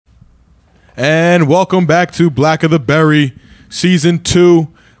And welcome back to Black of the Berry, Season 2.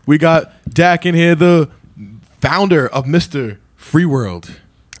 We got Dak in here, the founder of Mr. Free World.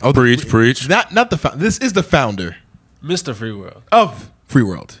 Oh, Preach. Not the founder. This is the founder Mr. Free World. of Free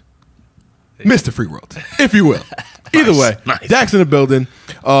World. Mr. Free World, if you will. Either way, nice. Dak's in the building.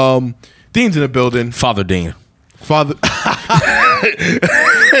 Dean's in the building. Father Dean.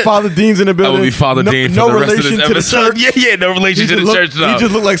 Father Dean's in the building. I will be Father Dean for no the rest of relation this to the episode. church. Yeah, no relation to the church. No. He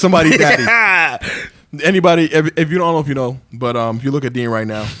just looked like somebody's daddy. Anybody, if you don't know if you know, but if you look at Dean right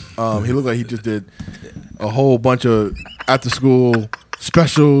now, he looked like he just did a whole bunch of after school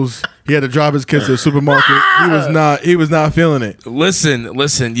specials. He had to drive his kids to the supermarket. He was not feeling it. Listen. It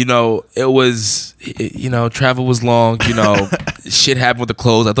was, travel was long. Shit happened with the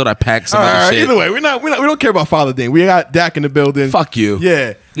clothes. I thought I packed some other shit. Either way, we don't care about Father Dean. We got Dak in the building. Fuck you.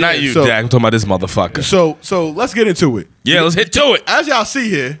 Yeah, Not you, so, Dak. I'm talking about this motherfucker. So let's get into it. Yeah, let's hit to it. As y'all see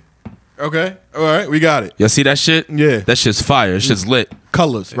here, okay, all right, we got it. Y'all see that shit? Yeah. That shit's fire. That shit's lit.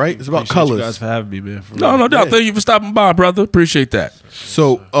 Colors, right? It's about Appreciate colors. you guys for having me, man. No doubt. Yeah. Thank you for stopping by, brother. Appreciate that.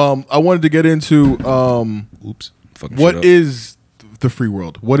 So I wanted to get into Oops. Fucking what shit up. is the free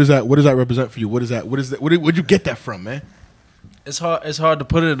world? What does that represent for you? What is that? Where'd you get that from, man? It's hard to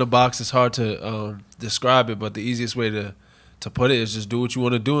put it in a box. It's hard to describe it, but the easiest way to put it is just do what you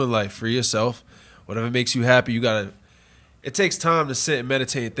want to do in life. Free yourself. Whatever makes you happy, you gotta. It takes time to sit and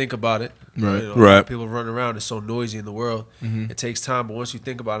meditate and think about it. Right. A lot Right. of people run around. It's so noisy in the world. It takes time, but once you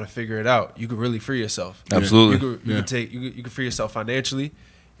think about it and figure it out, you can really free yourself. Absolutely. You can free yourself financially,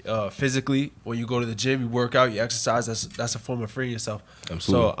 physically. When you go to the gym, you work out, you exercise. That's a form of freeing yourself.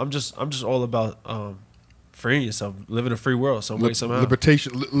 Absolutely. So I'm just all about freeing yourself, living a free world some way somehow.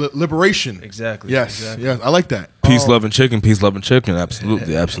 Liberation. Exactly. Yes. Exactly. Yes. I like that. Peace, love, and chicken. Peace, love, and chicken.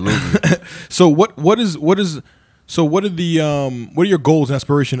 Absolutely. So what are your goals and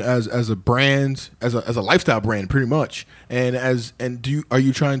aspiration as a brand, as a lifestyle brand, pretty much? Are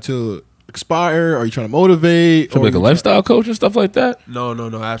you trying to inspire? Are you trying to motivate? Like a lifestyle coach and stuff like that? No,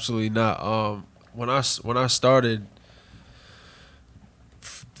 absolutely not. When I started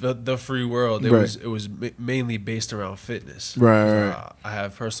the free world, it was mainly based around fitness. Right. I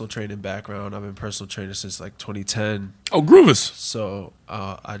have personal training background. I've been personal trainer since like 2010. Oh, Groovis. So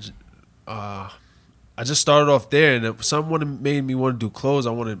I just started off there, and someone made me want to do clothes.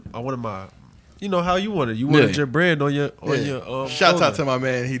 I wanted my, how you wanted. You wanted your brand on your Shout out clothing. to my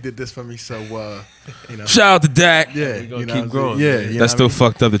man. He did this for me. So Shout out to Dak. yeah, we gonna you know keep what I'm growing, saying? man. Yeah, That's still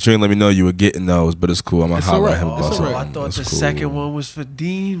fucked up that you didn't let me know you were getting those, but it's cool. I'm gonna holler at him about It's something. alright. I thought That's the cool. second one was for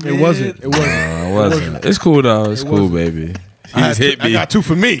Dean. Man. It wasn't. No, it wasn't. It's cool though. It's cool, baby. He just hit me. I got two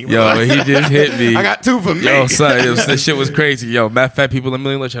for me. Yo, he just hit me. I got two for me. Yo, son, this shit was crazy. Yo, matter of fact, people in a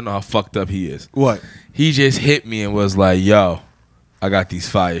million let you know how fucked up he is. What? He just hit me and was like, yo, I got these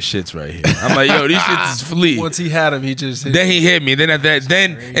fire shits right here. I'm like, yo, these shits is flea. Once he had him, he just hit Then he hit me. Then at that,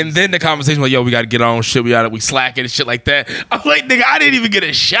 then the conversation was like, yo, we gotta get our own shit. We slacking and shit like that. I'm like, nigga, I didn't even get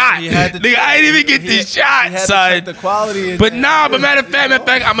a shot. Nigga, I didn't even get this shot, he had to son. check the quality. But matter of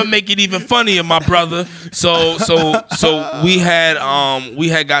fact, I'm gonna make it even funnier, my brother. So we had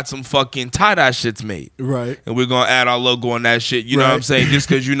got some fucking tie-dye shits made. Right. And we're gonna add our logo on that shit. You know what I'm saying? Just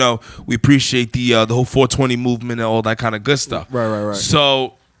because we appreciate the whole 420 movement and all that kind of good stuff. Right.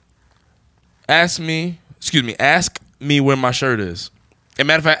 So ask me where my shirt is. And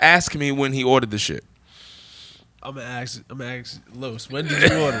matter of fact, ask me when he ordered the shit. I'm gonna ask Los, when did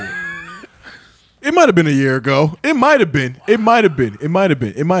you order it? It might have been a year ago. It might have been.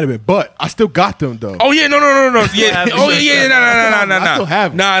 But I still got them though. Oh yeah, no. Yeah. Oh yeah, no. I still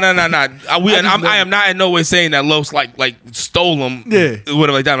have them. No. I am not in no way saying that Los like stole them. Yeah.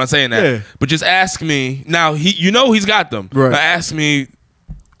 Whatever like that. I'm not saying that. Yeah. But just ask me now. He's got them. Right. Now ask me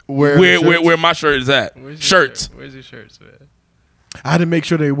Where my shirt is at. Shirts. Where's your shirts, man? I had to make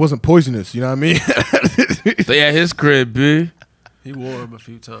sure that it wasn't poisonous. You know what I mean? They at his crib, B. He wore them a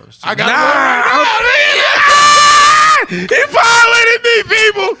few times. I got He violated me,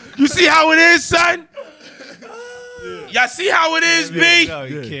 people. You see how it is, son? Y'all see how it is, B? No,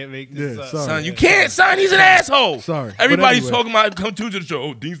 you can't make this up. sorry. Son, you can't, son. He's an asshole. Sorry. Everybody's But anyway. talking about come to the show.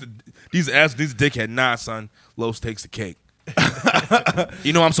 Oh, Dean's a dickhead. Nah, son. Los takes the cake.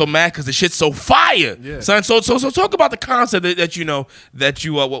 I'm so mad because the shit's so fire, son. So talk about the concept that we know that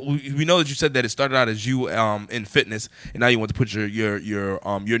you said that it started out as you in fitness, and now you want to put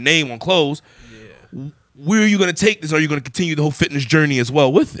your name on clothes. Yeah. Where are you going to take this? Or are you going to continue the whole fitness journey as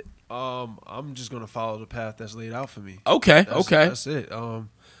well with it? I'm just gonna follow the path that's laid out for me. Okay. That's it.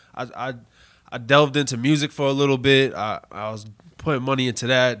 I delved into music for a little bit. I was putting money into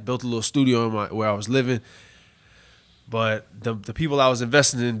that. Built a little studio where I was living. but the people I was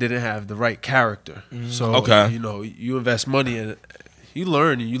investing in didn't have the right character. So Okay. you know, you invest money and you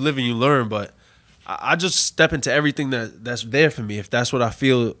learn, and you live and you learn. But I just step into everything that's there for me. If that's what I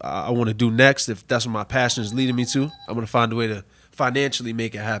feel I want to do next, if that's what my passion is leading me to, I'm gonna find a way to financially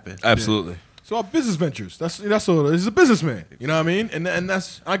make it happen. Absolutely. So our business ventures. That's what he's a businessman. You know what I mean? And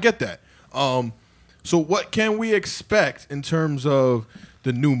that's I get that. So what can we expect in terms of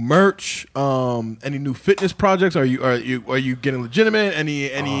the new merch? Any new fitness projects? Are you getting legitimate?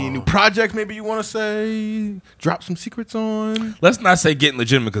 Any new projects? Maybe you want to say drop some secrets on. Let's not say getting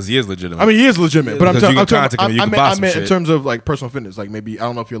legitimate because he is legitimate. I mean, he is legitimate, but Because you can contact him and you can buy I some meant in shit. terms of like personal fitness. Like maybe I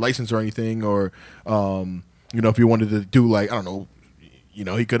don't know if you're licensed or anything, or you know, if you wanted to do like I don't know. You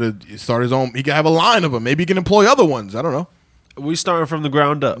know, he could have started his own. He could have a line of them. Maybe he can employ other ones. I don't know. We starting from the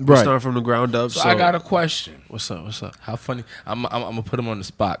ground up. Right. We're starting from the ground up. So I got a question. What's up? How funny! I'm gonna put him on the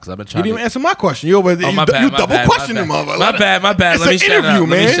spot because I've been You trying. didn't even to... answer my question. You over there? Oh, you my bad, my double bad, questioning him. My bad. It's Let me an shut interview, up. man.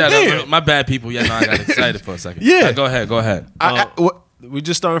 Let me shut Damn. up. My bad, people. Yeah, no, I got excited for a second. Yeah. Go ahead. We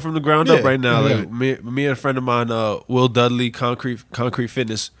just starting from the ground up Yeah, right now. yeah. Like me and a friend of mine, Will Dudley, Concrete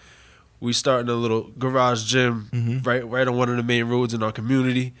Fitness. We starting a little garage gym right on one of the main roads in our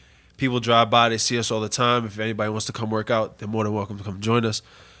community. People drive by, they see us all the time. If anybody wants to come work out, they're more than welcome to come join us.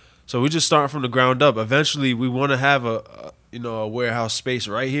 So we just starting from the ground up. Eventually, we want to have a warehouse space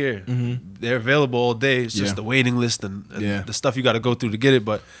right here. They're available all day. It's just the waiting list and the stuff you got to go through to get it.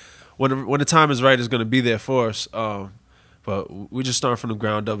 But when the time is right, it's going to be there for us. But we just starting from the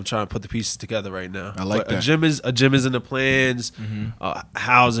ground up and trying to put the pieces together right now. I like but that. A gym is in the plans.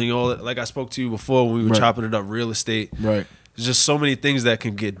 Housing, all that. Like I spoke to you before when we were Right. chopping it up, real estate. Right. There's just so many things that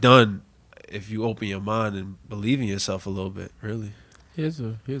can get done if you open your mind and believe in yourself a little bit. Really. Here's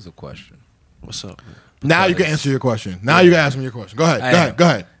a question. What's up, man? Now you can answer your question. Now you can ask him your question. Go ahead. Go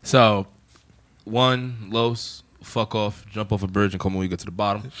ahead. So, one, Los, fuck off, jump off a bridge and come when we get to the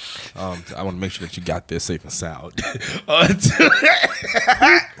bottom. I want to make sure that you got there safe and sound.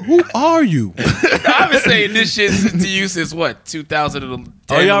 Who are you? I've been saying this shit to you since what, 2010?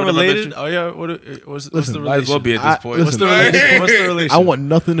 Are y'all whatever related? that Are y'all what's the Listen, Might as well relation? be at this point. What's the relation? What's the relation? I want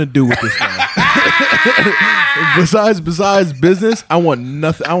nothing to do with this guy. besides business, I want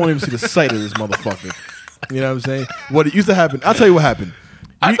nothing. I won't even see the sight of this motherfucker. You know what I'm saying? What it used to happen. I'll tell you what happened.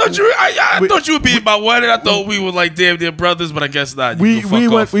 I thought you would be my wedding. I thought we were like damn near brothers, but I guess not. We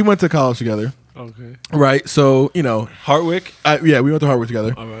went to college together. Okay. Right. So, you know, Hartwick. yeah, we went to Harvard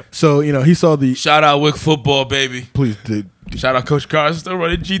together. All right. So, you know, he saw the Shout out Wick football, baby. please dude. Shout out Coach Carr, still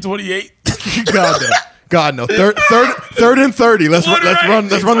running G28. God no. Third and 30. Let's run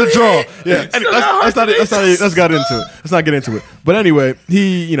the draw. Yeah. Anyway, let's get into it. Let's not get into it. But anyway,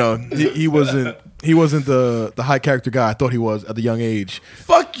 he wasn't the high character guy I thought he was at the young age.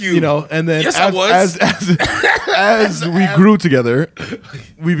 Fuck you. You know, and then Yes, I was. as we grew together,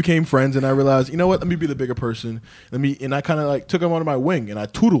 we became friends, and I realized, you know what? Let me be the bigger person. And I kind of like took him under my wing, and I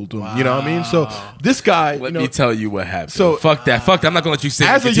tuteled him. You know what I mean? So this guy, Let you know, me tell you what happened. So- fuck that. I'm not gonna let you sit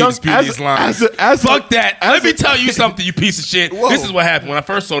As and a continue young- to spew as- these lines. as a- fuck that. as Let me a- tell you something, you piece of shit. Whoa. This is what happened when I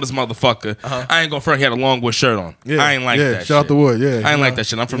first saw this motherfucker. I ain't gonna front. He had a Longwood shirt on. Yeah, I ain't like yeah, that. shout out shit. the Wood, yeah. I ain't like that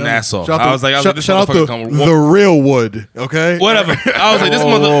shit. I'm from You know, Nassau. shout out I was like, this shout out motherfucker to come the real Wood, okay? whatever. I was like, this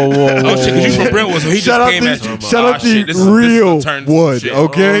mother. Oh shit, because you from Brentwood, so he Shout out just came the at shout out the real Wood,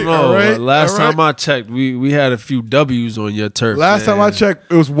 okay? No, All right. last all right? time I checked, we had a few W's on your turf. Last time man. I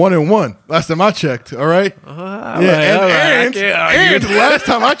checked, it was 1-1. Last time I checked, all right? And last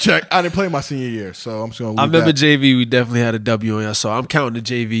time I checked, I didn't play my senior year, so I'm just gonna leave I remember that. JV. We definitely had a W on y'all, so I'm counting the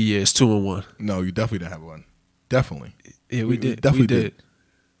JV years 2-1. No, you definitely didn't have one. Definitely. Yeah, we did. definitely we did.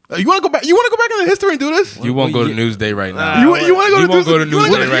 You want to go back? You want to go back into history and do this? You won't go to Yeah. Newsday right now. You want to go You to won't go to you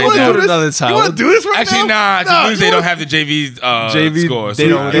wanna- Newsday you right wanna now. do this? Another time. You want to do this right Actually, now? nah. Newsday you don't wanna- have the JV, JV scores. they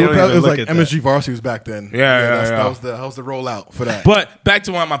don't- It was even like look at MSG Varsity was back then. Yeah. That was the rollout for that. But back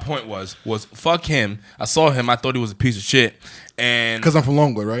to what my point was fuck him. I saw him. I thought he was a piece of shit. And Because I'm from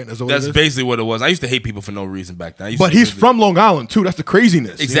Longwood, right? That's basically what it was. I used to hate people for no reason back then. I used But to he's think from Long Island too. That's the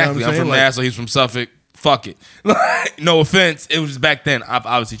craziness. exactly. You know what I'm from saying? Nassau. He's from Suffolk. Fuck it. No offense. It was just back then. I've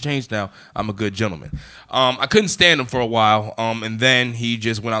obviously changed now. I'm a good gentleman. I couldn't stand him for a while. And then he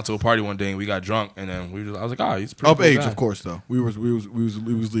just went out to a party one day and we got drunk. And then I was like, oh, he's a pretty Of cool age, guy. of course. Though we was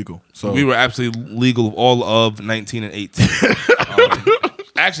legal. So We were absolutely legal all of 19 and 18.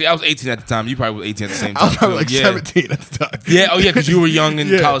 Actually, I was 18 at the time. You probably were 18 at the same time. I was probably too. like Yeah. 17 at the time. Yeah, oh yeah, because you were young in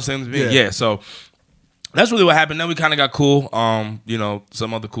Yeah. college, same as me. Yeah. Yeah, so that's really what happened. Then we kind of got cool. You know,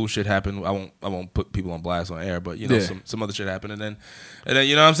 some other cool shit happened. I won't put people on blast on air, but you know, Yeah. some other shit happened, and then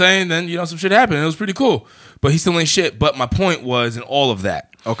you know what I'm saying. Then you know some shit happened. And it was pretty cool, but he still ain't shit. But my point was, in all of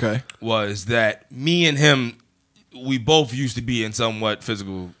that, Okay. was that me and him we both used to be in somewhat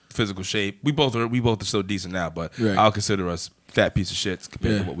physical shape. We both are still decent now, but I'll consider us fat piece of shits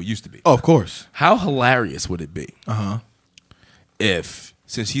compared to what we used to be. Oh, of course. How hilarious would it be? If,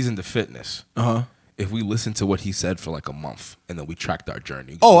 since he's into fitness, if we listened to what he said for like a month and then we tracked our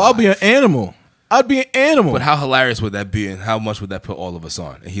journey. Oh, I'll be an animal. I'd be an animal. But how hilarious would that be, and how much would that put all of us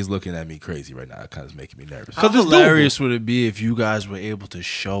on? And he's looking at me crazy right now. It kind of making me nervous. How hilarious would it be if you guys were able to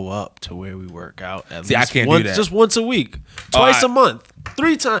show up to where we work out at least I can't do that. Just once a week, twice a month,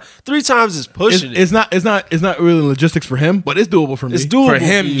 3 times. 3 times is pushing it's not really logistics for him, but it's doable for me. It's doable for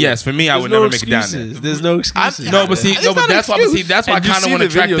him. Yes, for me, I would never make it down there. There's no excuses. But that's why I kind of want to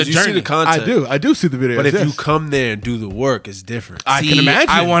track the journey. I do see the video. But if you come there and do the work, it's different. I can imagine.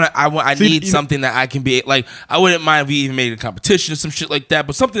 I need something that I can be like. I wouldn't mind if we even made a competition or some shit like that.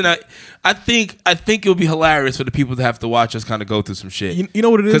 But something that I think it would be hilarious for the people to have to watch us kind of go through some shit. You know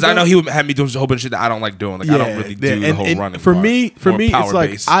what it is? Because I know he would have me doing a whole bunch of shit that I don't like doing. Like I don't really do the whole running. For me, it's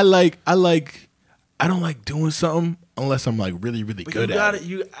like base. I don't like doing something unless I'm like really good at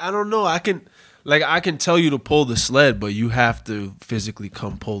it. I don't know. I can tell you to pull the sled, but you have to physically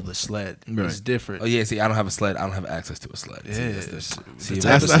come pull the sled. Right. It's different. Oh yeah, see, I don't have a sled. I don't have access to a sled. Yeah, that's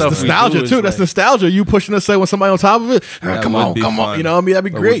nostalgia too. That's nostalgia. You pushing a sled with somebody on top of it. Come on. You know what I mean?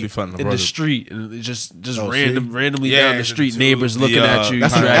 That'd be great. Would be fun in the street, and just randomly Yeah, down the street, neighbors looking at you.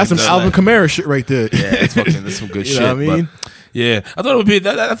 That's some Alvin Kamara shit right there. Yeah, that's some good You shit. know what I mean? But, yeah, I thought it would be.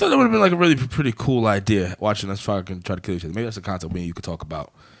 I thought it would have been like a really pretty cool idea watching us fucking try to kill each other. Maybe that's a concept me and you could talk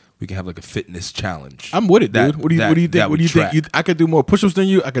about. We can have like a fitness challenge. I'm with it, dude. What do you think? I could do more push-ups than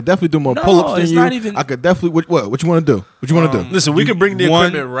you. I could definitely do more pull-ups than you. Not even, I could definitely. What you want to do? What you want to do? Listen, we can bring the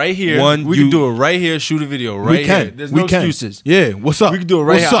equipment right here. We can do it right here. Shoot a video right here. There's no excuses. Yeah. What's up? We can do it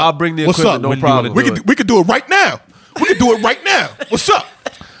right here. I'll bring the equipment. No problem. We could do it right now. We could do it right now. What's up?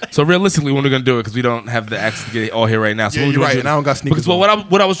 So realistically, when we're gonna do it, because we don't have the access to get it all here right now. So you're right. And I don't got sneakers. Because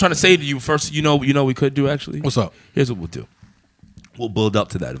what I was trying to say to you first, you know, we could do actually. What's up? Here's what we'll do. We'll build up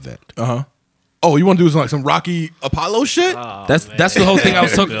to that event. Oh, you want to do some Rocky Apollo shit? That's the whole thing I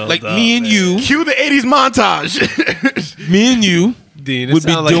was talking. Like me and you. Cue the '80s montage. Me and you. Dean, would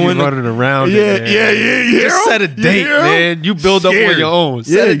be like doing running around. Yeah. Just set a date, man. You build up on your own.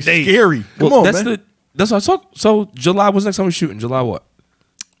 Set a date. Scary. Come on, man. That's what I talk. So July, what's next time we're shooting? July what?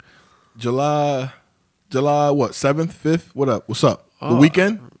 July what? 7th, 5th? What up? What's up? The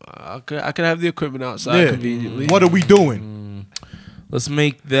weekend? I could have the equipment outside conveniently. What are we doing? Let's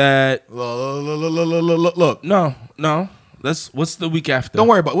make that. Look. No. What's the week after? Don't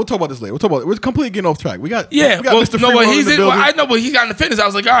worry about it. We'll talk about this later. We're completely getting off track. We got Mr. Fremont in the building. I know, but he got in the fitness. I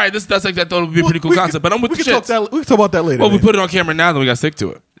was like, all right, that's like I thought it would be a pretty cool concept. But I'm with the shit. We can talk about that later. Well, we put it on camera now, then we got to stick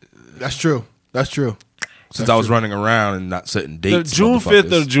to it. That's true. Since I was running around and not setting dates. June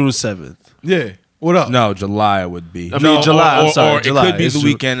 5th or June 7th. Yeah. What up? No, July would be. July. I'm sorry, July. It could be the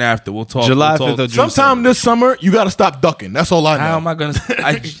weekend after. We'll talk. July 5th or June 7th. Sometime this summer, you got to stop ducking. That's all I know. How am I going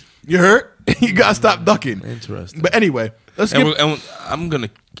to? You heard? You got to stop ducking. Interesting. But anyway, I'm gonna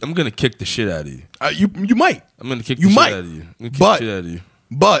kick the shit out of you. You might. I'm gonna kick the shit out of you.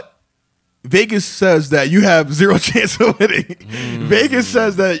 But Vegas says that you have 0 chance of winning. Vegas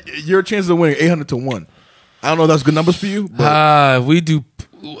says that your chances of winning 800 to 1. I don't know if that's good numbers for you. But we do.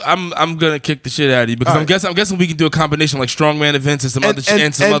 I'm gonna kick the shit out of you because I'm guessing we can do a combination like strongman events and some other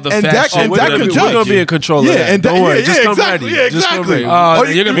fashion. We're gonna be in control of that. Don't worry. Just come ready. Just come ready.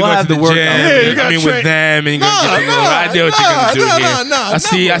 You're gonna be going to the gym. With them, and you're gonna get the idea what you're gonna do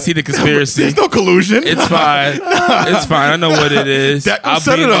here. I see the conspiracy. There's no collusion. It's fine. It's fine. I know what it is. I'll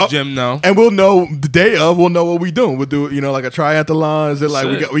be in the gym now, and we'll know the day of. We'll know what we're doing. We'll do like a triathlon. Is it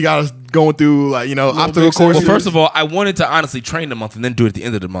like we got us going through obstacle courses? Well, first of all, I wanted to honestly train the month and then do it at the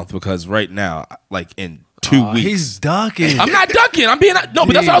end of the month because right now, like in 2 weeks, he's ducking. I'm not ducking. I'm being but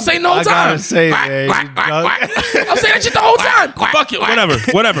that's what I was saying the whole time. I gotta say, man, I'm saying that shit the whole time. Fuck it, whatever.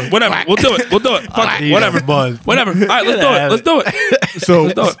 We'll do it. Fuck it, whatever. All right, let's do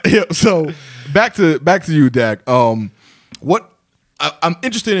it. So back to you, Dak. What I'm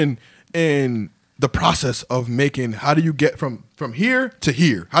interested in the process of making. How do you get from here to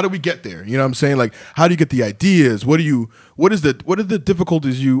here? How do we get there? You know what I'm saying? Like, how do you get the ideas? What are the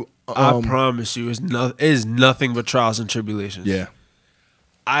difficulties you? I promise you, it is nothing but trials and tribulations. Yeah.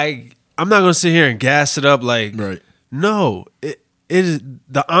 I'm not gonna sit here and gas it up like right. No, it is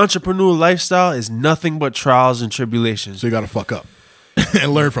the entrepreneur lifestyle is nothing but trials and tribulations. So you gotta fuck up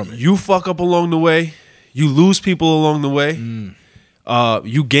and learn from it. You fuck up along the way. You lose people along the way.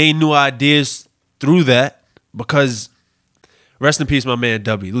 You gain new ideas through that because rest in peace, my man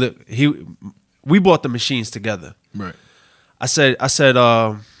W. Look, we bought the machines together. Right. I said,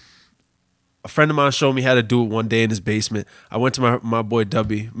 a friend of mine showed me how to do it one day in his basement. I went to my boy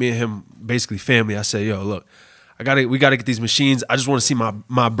Dubby, me and him, basically family. I said, yo, look, we gotta get these machines. I just want to see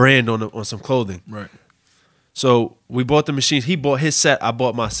my brand on some clothing. Right. So we bought the machines. He bought his set. I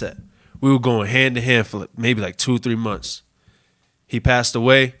bought my set. We were going hand to hand for maybe like 2-3 months. He passed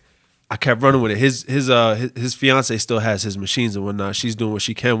away. I kept running with it. His fiance still has his machines and whatnot. She's doing what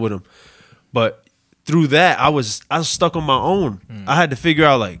she can with them. But through that, I was stuck on my own. I had to figure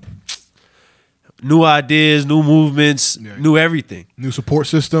out like new ideas, new movements, new everything. New support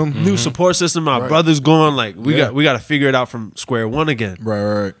system. New support system. My brother's going like we got to figure it out from square one again.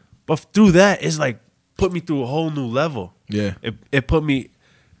 Right. But through that, it's like put me through a whole new level. Yeah. It put me.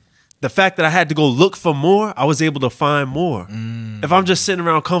 The fact that I had to go look for more, I was able to find more. If I'm just sitting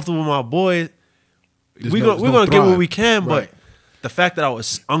around comfortable with my boy, we're gonna get what we can. Right. But the fact that I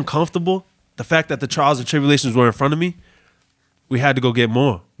was uncomfortable, the fact that the trials and tribulations were in front of me, we had to go get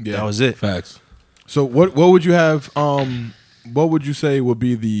more. Yeah. That was it. Facts. So what would you have? What would you say would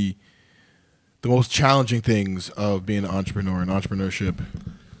be the most challenging things of being an entrepreneur and entrepreneurship?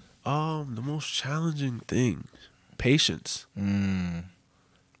 The most challenging thing, patience.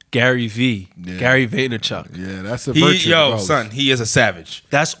 Gary V. Yeah. Gary Vaynerchuk. Yeah, that's a virtue. Son, he is a savage.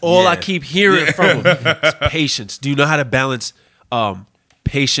 That's all I Yeah. keep hearing from him. It's patience. Do you know how to balance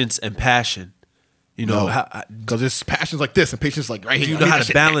patience and passion? You know, because it's passions like this and patience like right here. do you I know need how that to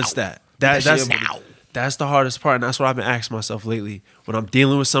shit balance now. that? That shit now. That's the hardest part, and that's what I've been asking myself lately. When I'm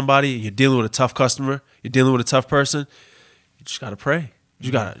dealing with somebody, you're dealing with a tough customer, you're dealing with a tough person, you just gotta pray.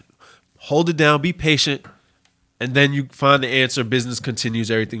 You gotta hold it down, be patient, and then you find the answer. Business continues,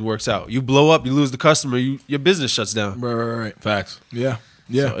 everything works out. You blow up, you lose the customer, your business shuts down. Right. Facts. Yeah.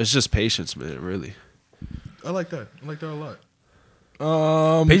 So it's just patience, man. Really. I like that. I like that a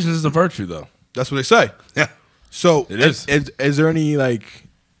lot. Patience is a virtue, though. That's what they say. Yeah. So It is. Is there any like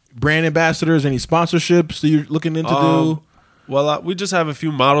brand ambassadors, any sponsorships that you're looking into do? Well, we just have a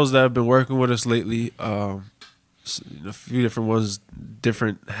few models that have been working with us lately. A few different ones,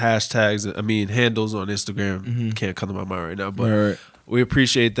 different hashtags. Handles on Instagram. Can't come to my mind right now, but Right. we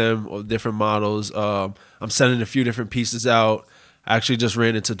appreciate them. Different models. I'm sending a few different pieces out. I actually just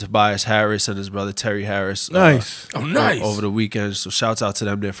ran into Tobias Harris and his brother Terry Harris. Nice. Oh, nice. Over the weekend. So shouts out to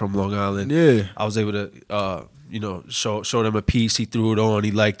them. They're from Long Island. Yeah. I was able to, show them a piece. He threw it on.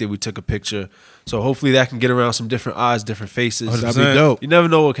 He liked it. We took a picture. So hopefully that can get around some different eyes, different faces. That'd be dope. You never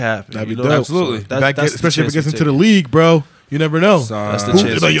know what can happen. That'd be you know? dope. Absolutely. Especially if it gets into the league, bro. You never know. That's the Who,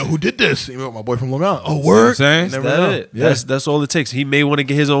 chance. like, yo, who did this? You know, my boy from Long Island. Oh, what word. I'm saying? You never That's know. it. Yeah. That's all it takes. He may want to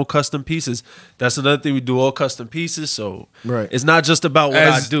get his own custom pieces. That's another thing. We do all custom pieces. So Right. it's not just about what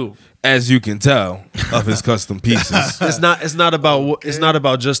I do. As you can tell of his custom pieces. It's not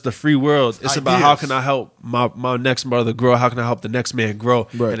about just the free world. It's about how Ideas. can I help my next brother grow? How can I help the next man grow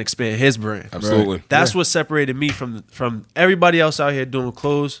Right. and expand his brand? Absolutely. That's what separated me from everybody else out here doing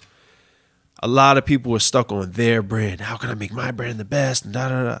clothes. A lot of people were stuck on their brand. How can I make my brand the best? And da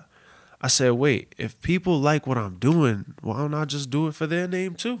da da. I said, wait, if people like what I'm doing, why don't I just do it for their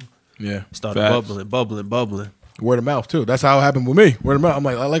name too? Yeah. Started Facts. bubbling. Word of mouth too. That's how it happened with me. Word of mouth. I'm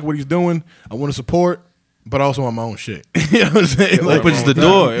like, I like what he's doing. I want to support, but also on my own shit. You know what I'm saying? It opens the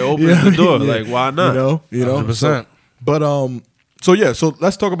door. It opens the door. Like, why not? You know. 100%. So, but so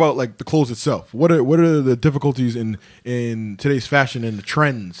let's talk about like the clothes itself. What are the difficulties in today's fashion and the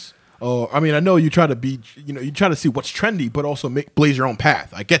trends? I know you try to you try to see what's trendy, but also blaze your own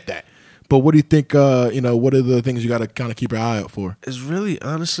path. I get that. But what do you think? What are the things you got to kind of keep your eye out for? It's really,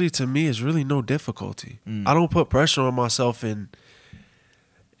 honestly, to me, it's really no difficulty. I don't put pressure on myself in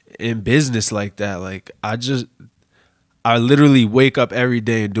business like that. Like I literally wake up every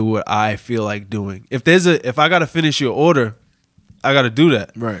day and do what I feel like doing. If I gotta finish your order, I gotta do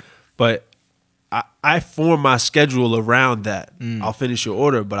that. Right. But I form my schedule around that. I'll finish your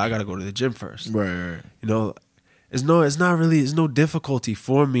order, but I gotta go to the gym first. Right. You know, it's no difficulty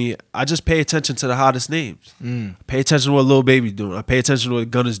for me. I just pay attention to the hottest names. I pay attention to what Lil Baby's doing. I pay attention to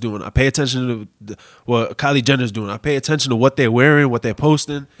what Gunna's doing. I pay attention to what Kylie Jenner's doing. I pay attention to what they're wearing, what they're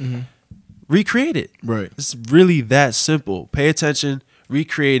posting. Recreate it. Right. It's really that simple. Pay attention,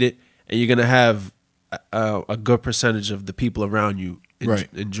 recreate it, and you're gonna have a good percentage of the people around you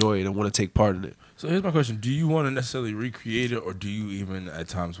enjoy it and want to take part in it. So here's my question. Do you want to necessarily recreate it, or do you even at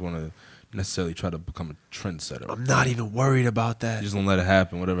times want to necessarily try to become a trendsetter? I'm not even worried about that. You just don't let it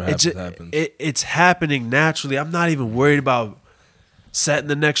happen. Whatever happens, happens. It's happening naturally. I'm not even worried about setting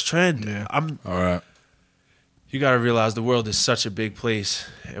the next trend. Yeah. All right. You got to realize the world is such a big place.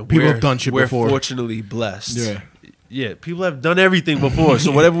 And People have done shit before. We're fortunately blessed. Yeah. Yeah, people have done everything before.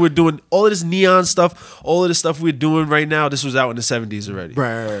 So whatever we're doing, all of this neon stuff, all of the stuff we're doing right now, this was out in the 70s already.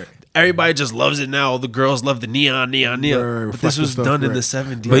 Right. everybody just loves it now. All the girls love the neon. Right, But this was stuff, done in right. the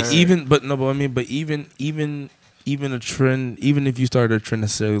 70s. Even a trend, even if you started a trend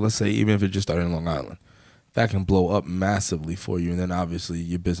necessarily, let's say even if it just started in Long Island, that can blow up massively for you, and then obviously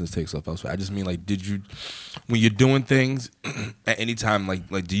your business takes off elsewhere. I just mean, like, did you, when you're doing things at any time, like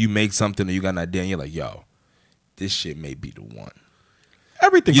do you make something or you got an idea and you're like, yo, this shit may be the one.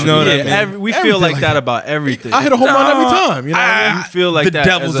 Everything. You know what I mean? We feel like that about everything. I hit a home run every time. You know what I mean? You feel like the that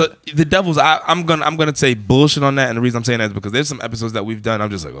Devils. as The Devils. I'm gonna say bullshit on that, and the reason I'm saying that is because there's some episodes that we've done. I'm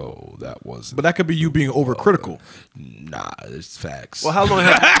just like, oh, that was. But that could be you being overcritical. Nah, it's facts. Well, how long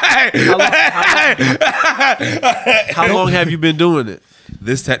have you been doing it?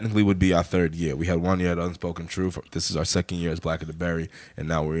 This technically would be our third year. We had 1 year at Unspoken Truth. This is our second year as Black of the Berry, and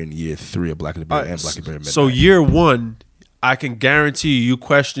now we're in year 3 of Black of the Berry and Black of the Berry Midnight. So year 1, I can guarantee you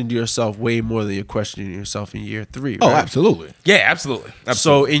questioned yourself way more than you're questioning yourself in year 3. Right? Oh, absolutely. Yeah, absolutely.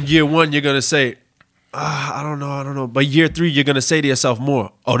 So in year 1, you're gonna say, I don't know. But year 3, you're gonna say to yourself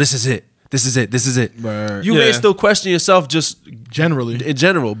more, oh, this is it. Right. You may still question yourself just Generally. in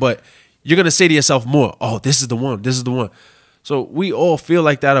general, but you're gonna say to yourself more, oh, this is the one. So we all feel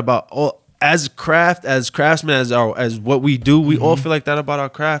like that about all as craftsmen, as what we do. We all feel like that about our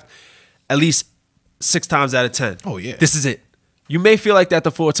craft. At least 6 times out of 10. Oh, yeah. This is it. You may feel like that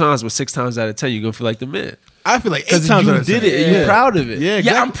the 4 times, but 6 times out of 10, you're gonna feel like the man. I feel like 8 Because times you out of 10. did it and you're proud of it. Yeah,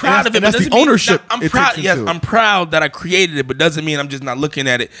 Yeah, I'm exactly. proud of it. And but that's the doesn't mean- ownership. I'm it proud. takes Yes, into. I'm proud that I created it, but doesn't mean I'm just not looking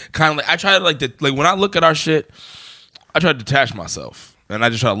at it. Kind of like I try to like when I look at our shit, I try to detach myself, and I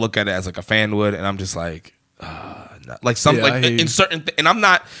just try to look at it as like a fan would, and I'm just like. Like some Yeah, I like hear you. in certain and I'm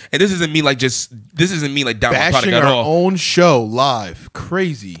not, and this isn't me like down my product Bashing at our all. own show live.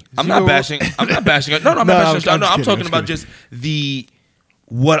 Crazy. I'm not bashing. I'm not bashing it. No, I'm not bashing. I'm it. just No, I'm kidding, talking I'm about kidding. just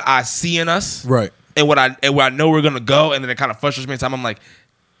what I see in us, Right. and what I know we're gonna go, and then it kind of frustrates me. Time I'm like,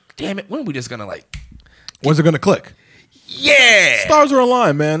 damn it, when are we just gonna like, When's it going to click? yeah, Stars are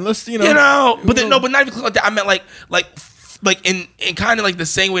aligned, man. Let's, but then, no, but not even like that. I meant like in kind of like the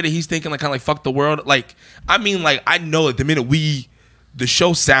same way that he's thinking, like kind of like fuck the world. Like I mean, like I know that the minute the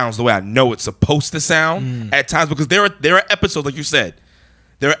show sounds the way I know it's supposed to sound at times, because there are episodes, like you said,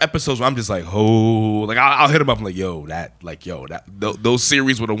 there are episodes where I'm just like, oh, like I'll hit him up and like, those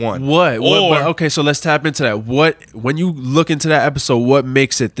series were the one. What? Or Okay, so let's tap into that. When you look into that episode, what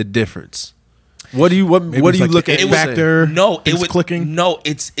makes it the difference? What do you look at? It factor. no, things clicking. No,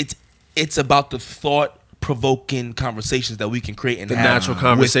 it's about the thought-provoking conversations that we can create and The have natural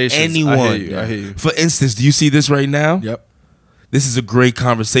conversations. with anyone. I hear you. For instance, do you see this right now? Yep. This is a great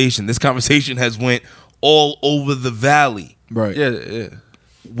conversation. This conversation has went all over the valley. Right. Yeah.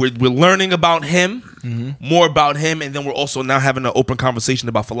 We're learning about him, more about him, and then we're also now having an open conversation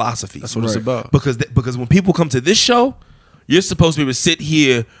about philosophy. That's what it's Right. about. Because when people come to this show, you're supposed to be able to sit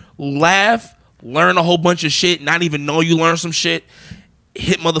here, laugh, learn a whole bunch of shit, not even know you learned some shit,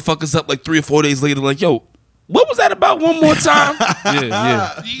 hit motherfuckers up like 3 or 4 days later, like, yo, what was that about one more time?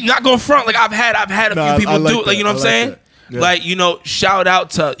 Yeah. You're not going front. Like I've had a No, few people I like do it. Like, that. you know what I'm I like saying? that. Yeah. Like, shout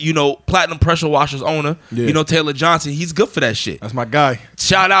out to, Platinum Pressure Washers owner, Yeah. Taylor Johnson. He's good for that shit. That's my guy.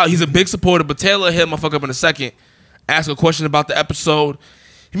 Shout out. He's a big supporter, but Taylor hit my fuck up in a second, ask a question about the episode.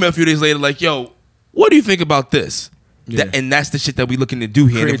 He met a few days later, like, yo, what do you think about this? Yeah. And that's the shit that we looking to do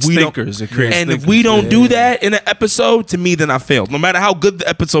here. Creates And thinkers. It creates if we don't thinkers. do that in an episode, to me, then I failed. No matter how good the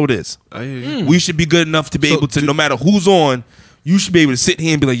episode is, I hear you. we should be good enough to be So able to, do- no matter who's on, you should be able to sit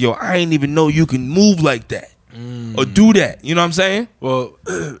here and be like, yo, I ain't even know you can move like that or do that. You know what I'm saying? Well,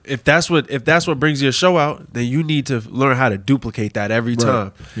 if that's what brings your show out, then you need to learn how to duplicate that every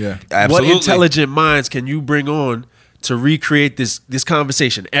time. Yeah. Absolutely. What intelligent minds can you bring on to recreate this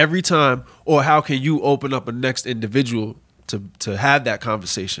conversation every time, or how can you open up a next individual to have that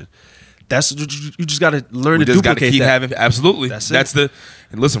conversation? That's you just got to learn We to just got to duplicate keep that, having. Absolutely. That's And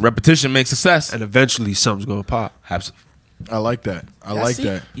listen, repetition makes success. and eventually something's gonna pop. Absolutely. I like that. I like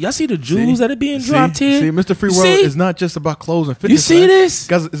that. Y'all see the jewels that are being See, dropped here? see, Mr. Free You World see? is not just about clothes and fitness. see man. this?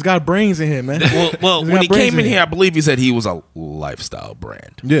 It's got brains in here, man. Well, It's when got he brains came in in here, I believe he said he was a lifestyle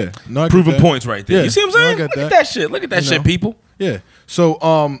brand. Yeah. No, I get Proving that. points right there. Yeah. You see what No, I'm I saying? get Look that. at that shit. Look at that You shit, know. people. Yeah. So,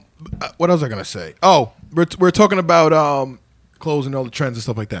 what else was I gonna say? Oh, we're talking about clothes and all the trends and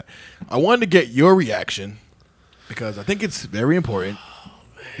stuff like that. I wanted to get your reaction because I think it's very important.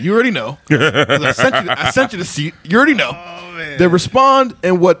 You already know. 'Cause I sent you the seat. You already know. Oh, man. The respond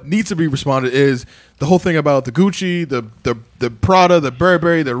and what needs to be responded is the whole thing about the Gucci, the Prada, the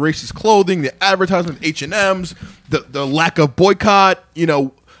Burberry, the racist clothing, the advertisement, H&Ms, the lack of boycott.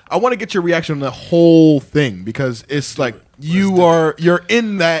 I want to get your reaction on the whole thing because it's like you're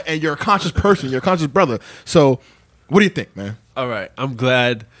in that and you're a conscious person, you're a conscious brother. So, what do you think, man? All right, I'm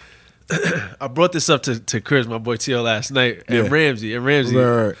glad I brought this up to Chris, my boy Tio, last night, and Ramsey.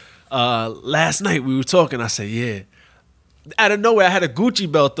 Right. Last night we were talking. I said, yeah. Out of nowhere, I had a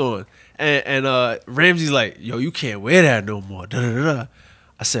Gucci belt on, and Ramsey's like, yo, you can't wear that no more. Da, da, da.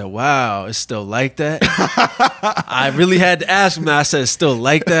 I said, wow, it's still like that? I really had to ask him that. I said, it's still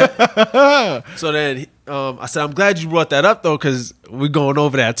like that? So then I said, I'm glad you brought that up, though, because we're going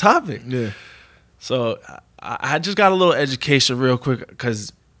over that topic. Yeah. So I just got a little education real quick,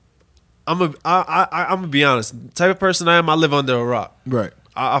 because I'm gonna be honest. The type of person I am, I live under a rock. Right.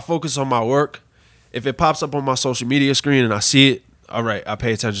 I focus on my work. If it pops up on my social media screen and I see it, all right, I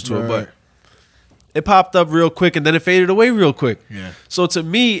pay attention to it. But it popped up real quick and then it faded away real quick. Yeah. So to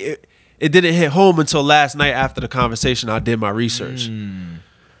me, it didn't hit home until last night after the conversation. I did my research.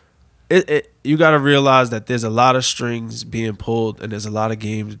 You got to realize that there's a lot of strings being pulled and there's a lot of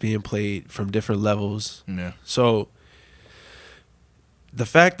games being played from different levels. Yeah. So the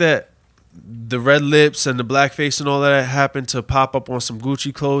fact that the red lips and the blackface and all that happened to pop up on some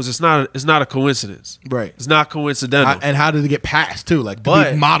Gucci clothes, it's not a coincidence. Right. It's not coincidental. And how did it get passed too? Like,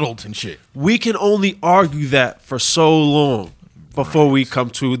 But- be modeled and shit. We can only argue that for so long before we come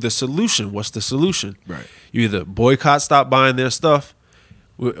to the solution. What's the solution? Right. You either boycott, stop buying their stuff,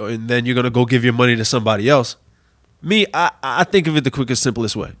 and then you're gonna go give your money to somebody else. Me, I think of it the quickest,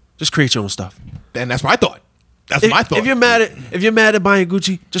 simplest way. Just create your own stuff. And that's my thought. That's my thought. If you're mad at buying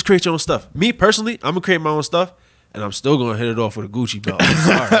Gucci, just create your own stuff. Me personally, I'm gonna create my own stuff, and I'm still gonna hit it off with a Gucci belt.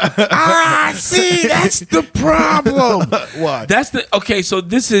 I'm sorry. See, that's the problem. Why? Okay. So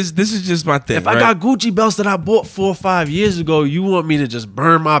this is just my thing. If I got Gucci belts that I bought 4 or 5 years ago, you want me to just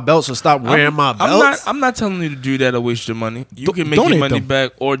burn my belts or stop wearing my belts? I'm not telling you to do that or waste your money. You can make donate your money them.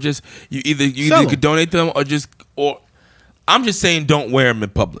 back, or just you either Sell could donate them or I'm just saying don't wear them in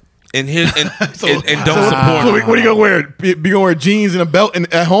public. And don't support. So what are you gonna wear? Be gonna wear jeans and a belt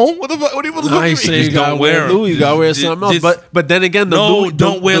at home? What the fuck? What do you I ain't saying you Just gotta don't wear wear 'em. Louis, you gotta wear something else. Just- But then again, the No, Louis,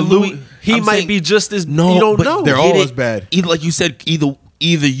 don't wear the Louis. He I'm might saying- be just as No, you don't but know. they're get all it- as bad. Either, like you said,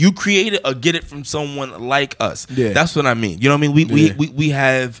 either you create it or get it from someone like us. Yeah. That's what I mean. You know what I mean? We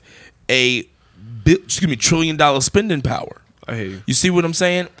have a $1 trillion spending power. I hear you. You see what I'm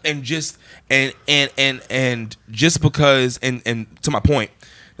saying? And just and just because and to my point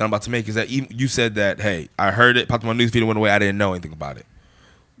that I'm about to make is that you said that, hey, I heard it, popped on my newsfeed and went away. I didn't know anything about it.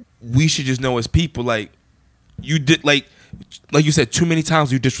 We should just know as people, like you did, like you said, too many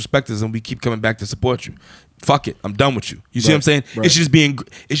times you disrespect us and we keep coming back to support you. Fuck it, I'm done with you. You see what I'm saying? Right. It's just being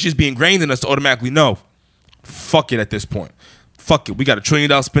ingrained in us to automatically know. Fuck it at this point. Fuck it. We got $1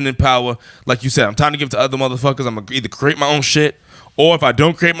 trillion spending power. Like you said, I'm time to give it to other motherfuckers. I'm gonna either create my own shit, or if I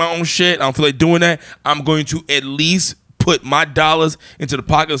don't create my own shit, I don't feel like doing that, I'm going to at least put my dollars into the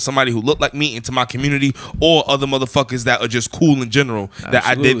pocket of somebody who look like me, into my community, or other motherfuckers that are just cool in general. That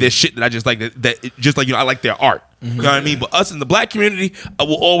I did their shit that I just like, just like, I like their art. You know what I mean? But us in the black community, I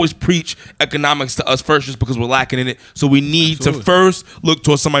will always preach economics to us first, just because we're lacking in it. So we need to first look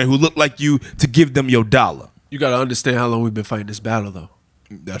towards somebody who look like you to give them your dollar. You got to understand how long we've been fighting this battle, though.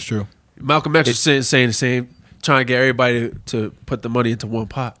 That's true. Malcolm X was saying the same, trying to get everybody to put the money into one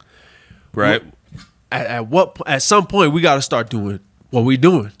pot. Right? At some point, we got to start doing what we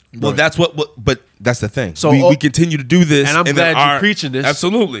doing. Well, that's but that's the thing. So we continue to do this, and I'm glad you're preaching this.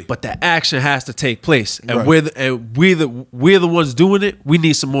 Absolutely, but the action has to take place, and Right. we're the ones doing it. We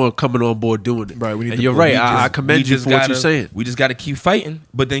need some more coming on board doing it. Right, we need and to- you're right. we I just- commend you for what you're saying. We just got to keep fighting.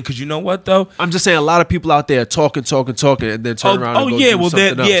 But then, because you know what though, I'm just saying a lot of people out there talking, and then turn around. And go do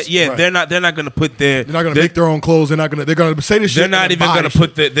something else. Right. They're not going to put their. They're not gonna make their own clothes. They're gonna say this shit. They're not even going to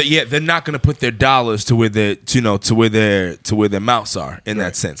put they're not going to put their dollars to where their mouths are in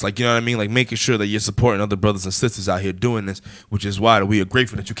that sense. Like, you know what I mean? Like, making sure that you're supporting other brothers and sisters out here doing this, which is why we are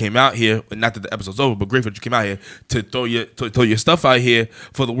grateful that you came out here. Not that the episode's over, but grateful that you came out here to throw your stuff out here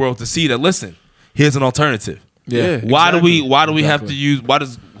for the world to see. That listen, here's an alternative. Yeah. Why do we Exactly. have to use?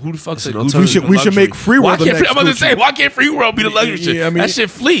 Who the fuck said an Gucci alternative. We should make Free Why World the can't next I'm about to Gucci. say, why can't Free World be the luxury shit? Yeah, I mean- that shit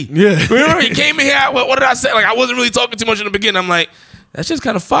flee. Yeah. Remember, he came in here. What did I say? Like, I wasn't really talking too much in the beginning. I'm like, that shit's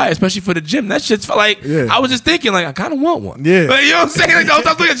kind of fire, especially for the gym. That shit's like, Yeah. I was just thinking, like, I kind of want one. Yeah. But you know what I'm saying? Like, I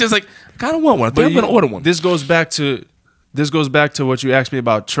was thinking, just like, I kind of want one. I think I'm gonna order one. This goes back to what you asked me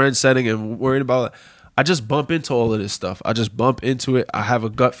about trend setting and worrying about. I just bump into all of this stuff. I just bump into it. I have a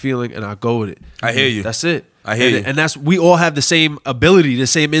gut feeling and I go with it. I hear you. That's it. I hear you. And that's, we all have the same ability, the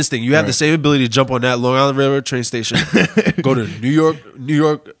same instinct. You have the same ability to jump on that Long Island Railroad train station, go to New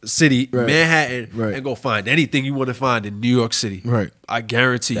York City, Manhattan, and go find anything you want to find in New York City. Right. I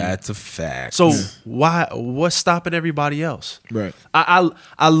guarantee you. That's a fact. So what's stopping everybody else? Right.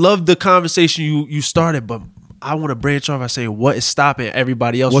 I love the conversation you started, but I want to branch off. I say, what is stopping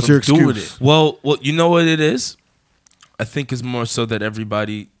everybody else What's from your doing excuse? it? Well, you know what it is? I think it's more so that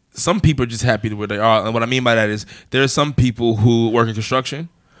some people are just happy where they are. And what I mean by that is there are some people who work in construction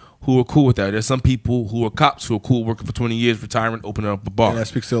who are cool with that. There's some people who are cops who are cool working for 20 years, retiring, opening up a bar. And that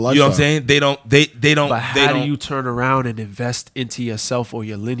speaks to the You know what I'm lifestyle. saying? They don't. But how do you turn around and invest into yourself or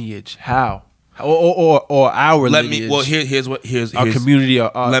your lineage? How? Or our let lineage? me. Well, here's our community.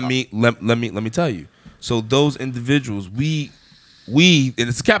 let me tell you. So those individuals, we, and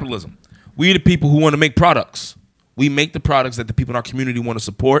it's capitalism. We are the people who want to make products. We make the products that the people in our community want to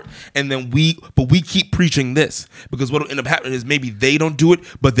support, and then we keep preaching this because what will end up happening is maybe they don't do it,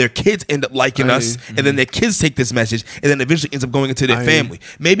 but their kids end up liking us, and then their kids take this message, and then eventually ends up going into their family.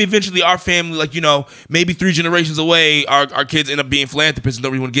 Maybe eventually our family, like maybe 3 generations away, our kids end up being philanthropists and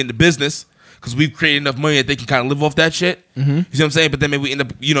don't really want to get into business. Because we've created enough money that they can kind of live off that shit. You see what I'm saying? But then maybe we end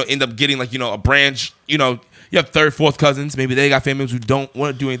up getting like, a branch. You have 3rd, 4th cousins. Maybe they got families who don't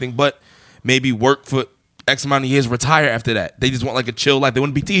want to do anything but maybe work for X amount of years, retire after that. They just want like a chill life. They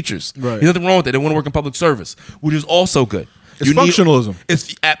want to be teachers. Right. There's nothing wrong with that. They want to work in public service, which is also good. It's functionalism.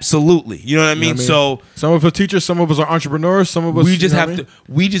 It's absolutely. You know what I mean? So some of us are teachers, some of us are entrepreneurs, some of us we just have to.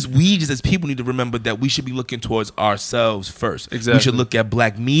 We just as people need to remember that we should be looking towards ourselves first. Exactly. We should look at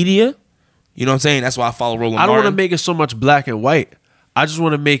black media. You know what I'm saying? That's why I follow Roland I don't want to Martin. make it so much black and white. I just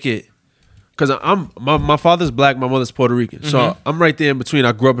want to make it because my father's black, my mother's Puerto Rican, so I'm right there in between.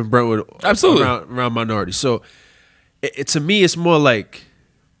 I grew up in Brentwood, Absolutely. around minorities. So it to me, it's more like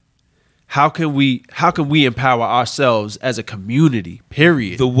how can we empower ourselves as a community?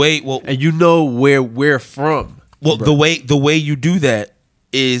 Period. The way and where we're from. Well, the way you do that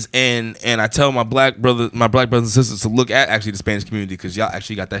is and I tell my black brothers and sisters to look at actually the Spanish community because y'all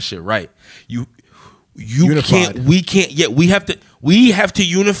actually got that shit right. You Unified. we have to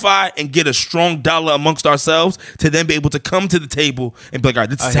unify and get a strong dollar amongst ourselves to then be able to come to the table and be like, all right,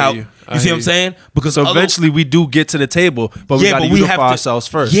 this is how you see what I'm saying? Because So eventually we do get to the table, but we got to unify ourselves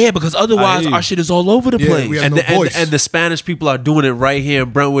first. Yeah, because otherwise our shit is all over the place. we have And no the, voice. and the Spanish people are doing it right here in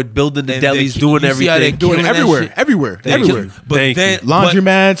Brentwood, building the And delis, they- doing you see how everything. they doing doing it that everywhere, shit. everywhere, Thank everywhere. you. But Thank then you.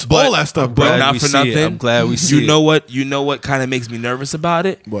 Laundromats, but- all that stuff, but bro. Glad not we for see it. nothing. I'm glad we see You know what kind of makes me nervous about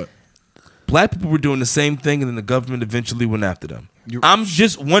it? What? Black people were doing the same thing, and then the government eventually went after them.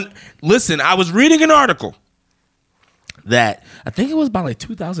 Listen, I was reading an article that I think it was about like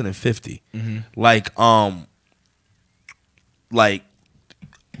 2050. Like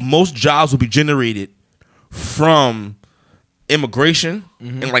most jobs will be generated from immigration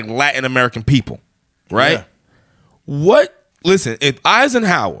and like Latin American people, right? Yeah. Listen, if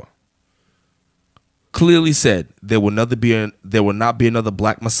Eisenhower clearly said there will not be another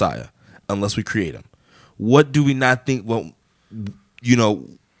black messiah unless we create him, what do we not think? Well,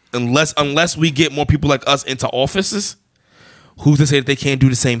 unless we get more people like us into offices, who's to say that they can't do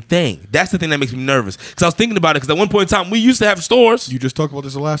the same thing? That's the thing that makes me nervous. Because I was thinking about it. Because at one point in time, we used to have stores. You just talked about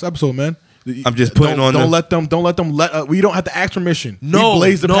this in the last episode, man. I'm just putting don't, on Don't the- let them. We don't have to ask permission. No, we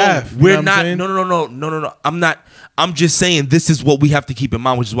blaze the path. You know We're what I'm not. saying? No. I'm not. I'm just saying this is what we have to keep in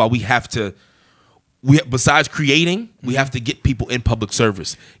mind, which is why we have to. Besides creating, we have to get people in public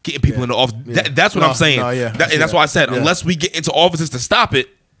service, getting people in the office. That's what I'm saying. yeah. And that's why I said, unless we get into offices to stop it,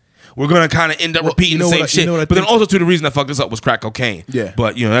 we're gonna kind of end up repeating the same shit. But then also, the reason I fucked this up was crack cocaine. Yeah.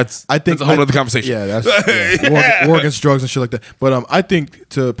 But that's I think that's a whole other conversation. Yeah, that's war against drugs and shit like that. But I think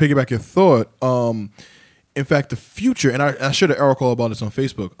to piggyback your thought, in fact, the future, and I shared an article about this on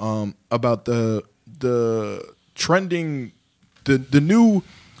Facebook, about the trending, the new.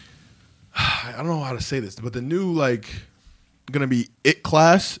 I don't know how to say this, but the new gonna be it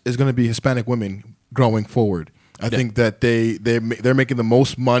class is gonna be Hispanic women growing forward. I think that they're making the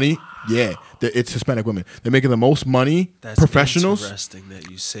most money. Yeah, it's Hispanic women. They're making the most money. That's professionals. interesting that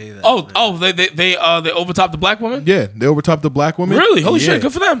you say that. They overtopped the black woman. Yeah, they overtopped the black women. Really? Holy Yeah. shit,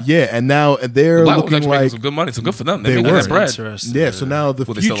 good for them. Yeah, and now they're Black looking women making like some good money, so good for them. they They're making were. that bread. Interesting. yeah. So now the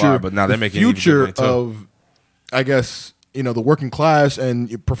Well, they future, still are, but now they're the making even future good money, too. of, I guess the working class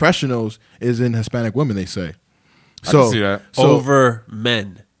and professionals is in Hispanic women. They say. I can see that. So Over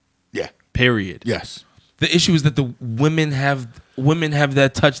men. yeah, Period. yes, The issue is that the women have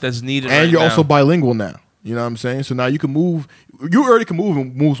that touch that's needed. and right you're now. also bilingual now. You know what I'm saying? So now you can move. You already can move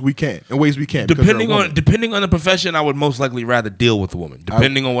in ways we can. Because you're a woman. depending on the profession, I would most likely rather deal with a woman.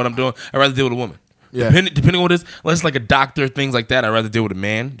 Depending on what I'm doing, I'd rather deal with a woman. Yeah. Depending on what it is, unless it's like a doctor, things like that, I'd rather deal with a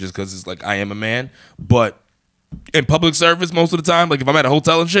man just because it's like I am a man. But in public service, most of the time, like if I'm at a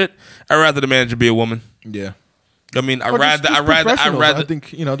hotel and shit, I'd rather the manager be a woman. Yeah. I mean, Or just professionals. I think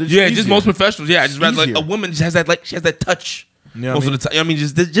they're yeah, just easier. most professionals. Yeah, I just rather like Easier. a woman just has that she has that touch. Yeah, most of the time. I mean,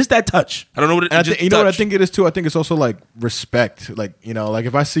 just that touch. I don't know what it is. You know what I think it is too. I think it's also like respect. Like, you know, like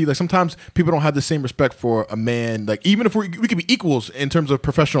if I see, like sometimes people don't have the same respect for a man. Like even if we could be equals in terms of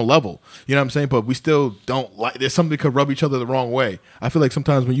professional level, you know what I'm saying? But we still don't like. There's something that could rub each other the wrong way. I feel like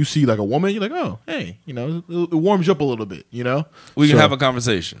sometimes when you see like a woman, you're like, oh, hey, you know, it warms you up a little bit. You know, we can have a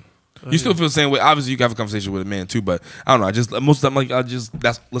conversation. You still feel the same way. Obviously, you can have a conversation with a man too, but I don't know. I just most of the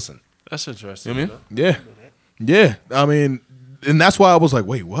time, listen. That's interesting. You know what I mean? Yeah. I mean, and that's why I was like,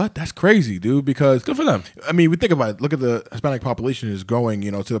 wait, what? That's crazy, dude. Because Good for them. I mean, we think about it. Look at the Hispanic population is growing,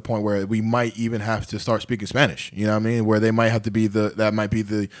 you know, to the point where we might even have to start speaking Spanish. You know what I mean? Where they might have to be that might be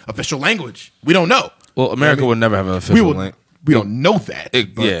the official language. We don't know. Well, America would never have an official language. We don't know that.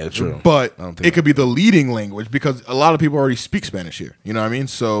 Yeah, true. But I don't think it could be the leading language because a lot of people already speak Spanish here. You know what I mean?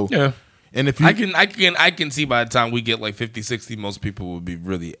 So Yeah. And if you, I can see by the time we get like 50, 60, most people would be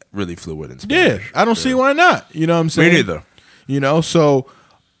really, really fluid in Spanish. yeah, I don't see why not. You know what I'm saying? Me neither. You know, so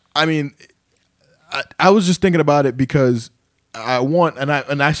I mean, I was just thinking about it because I want, and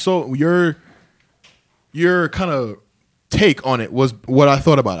I saw your kind of take on it was what I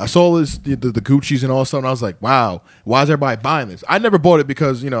thought about it. I saw this the Gucci's and all stuff, and I was like, wow, why is everybody buying this? I never bought it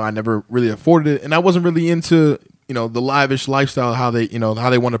because, you know, I never really afforded it, and I wasn't really into, you know, the lavish lifestyle how they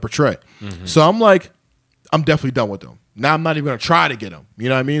want to portray. Mm-hmm. So I'm like, I'm definitely done with them. Now I'm not even gonna try to get them. You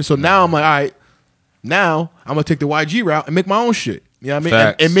know what I mean? So now I'm like, all right, now I'm gonna take the YG route and make my own shit. You know what I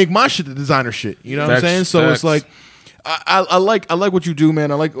mean? And make my shit the designer shit. You know what I'm saying? So it's like, I like what you do,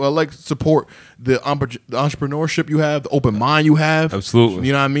 man. I like support the entrepreneurship you have, the open mind you have. Absolutely.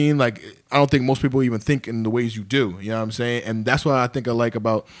 You know what I mean? Like, I don't think most people even think in the ways you do. You know what I'm saying? And that's what I think I like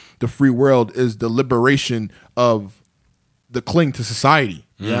about the free world is the liberation of the cling to society.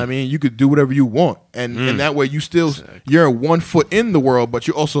 You know what I mean? You could do whatever you want, and that way you're 1 foot in the world, but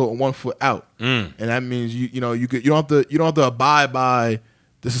you're also 1 foot out. And that means you don't have to abide by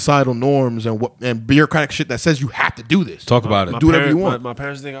the societal norms and bureaucratic shit that says you have to do this. Talk about it. Do whatever you want. My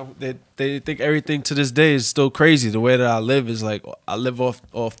parents think they think everything to this day is still crazy. The way that I live is like I live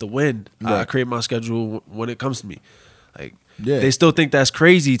off the wind. I create my schedule when it comes to me. Like they still think that's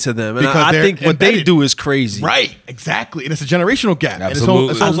crazy to them, and I think what they do is crazy. Right? Exactly, and it's a generational gap.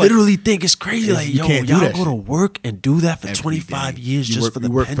 Absolutely. I literally think it's crazy. Like, you yo, can't do y'all that go to shit. work and do that for Every 25 day. years You just for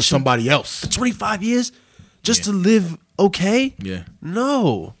the work pension? for somebody else. For 25 years just to live okay? Yeah.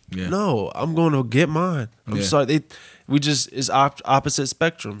 No. Yeah. No, I'm going to get mine. I'm sorry. It's opposite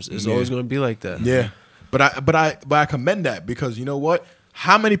spectrums. It's always going to be like that. Yeah, but I commend that because you know what?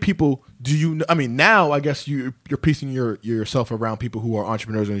 How many people do you know? I mean, now I guess you're piecing yourself around people who are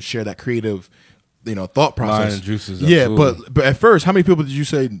entrepreneurs and share that creative, you know, thought process. Mind and juices, yeah, absolutely. but at first, how many people did you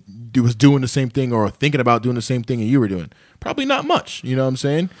say was doing the same thing or thinking about doing the same thing that you were doing? Probably not much. You know what I'm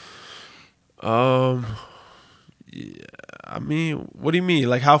saying? Yeah, I mean, what do you mean?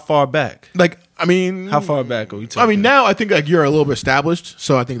 Like how far back? Like, I mean, How far back are we talking? I mean, now I think like you're a little bit established,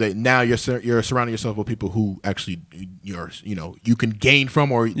 so I think that now you're surrounding yourself with people who actually you can gain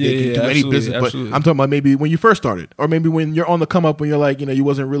from or they can do any business. absolutely. But I'm talking about maybe when you first started, or maybe when you're on the come up when you're like you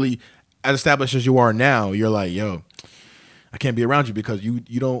wasn't really as established as you are now. You're like, yo, I can't be around you because you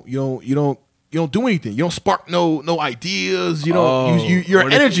don't do anything. You don't spark no ideas. You don't. You're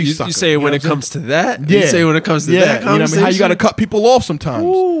an energy sucker. You say know when what it I'm comes to that? Yeah. You say when it comes to that you know what I mean? How you conversation? got to cut people off sometimes.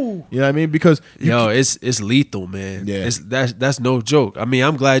 Ooh. You know what I mean? Because it's lethal, man. Yeah. That's no joke. I mean,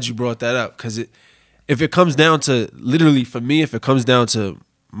 I'm glad you brought that up because if it comes down to literally for me, if it comes down to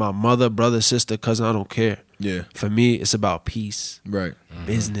my mother, brother, sister, cousin, I don't care. Yeah. For me, it's about peace. Right.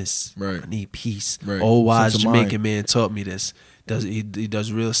 Business. Right. I need peace. Right. Old wise Sense of Jamaican mind. man taught me this. He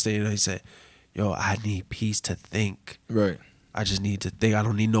does real estate, and he said, "Yo, I need peace to think. Right. I just need to think. I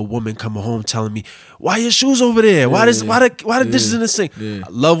don't need no woman coming home telling me why your shoes over there. Why the dishes in the sink. Yeah. I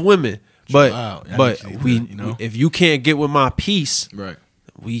love women, but Wow. I but need to we do that, you know? if you can't get with my peace, Right.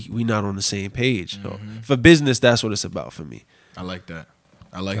 we not on the same page. So Mm-hmm. for business, that's what it's about for me. I like that.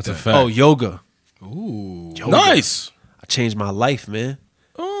 I like That's that. a fact. Oh, yoga. Ooh. Nice. I changed my life, man.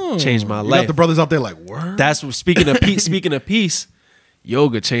 Oh. Changed my You life. got the brothers out there like, word? That's what, speaking of peace. Speaking of peace,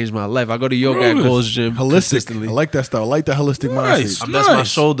 yoga changed my life. I go to yoga at Really? Gold's Gym holistic. consistently. I like that stuff. I like the holistic Nice. mindset. I messed my Nice.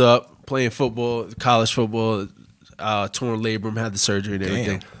 shoulder up playing football, college football, torn labrum, had the surgery and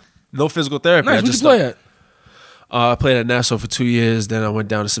everything. No physical therapy. Nice. I Where'd you just play at? I played at Nassau for 2 years. Then I went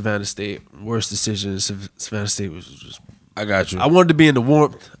down to Savannah State. Worst decision. Savannah State was just. I got you. I wanted to be in the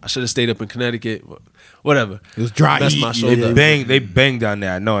warmth. I should have stayed up in Connecticut. Whatever. It was dry Messed heat. my Yeah, shoulder up. They bang down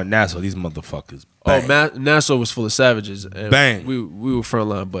there. I know in Nassau, these motherfuckers. Bang. Nassau was full of savages. And Bang. We were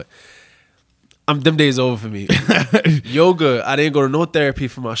frontline, but them days over for me. Yoga, I didn't go to no therapy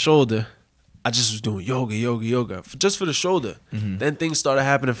for my shoulder. I just was doing yoga, just for the shoulder. Then things started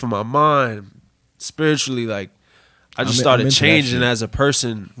happening for my mind, spiritually. Like I just I'm started into that changing shit. as a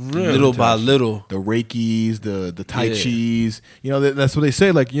person, little by little. The Reikis, the Tai Yeah. Chis, that's what they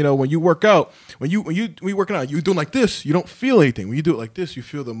say. Like, when you work out, when you working out, you doing like this, you don't feel anything. When you do it like this, you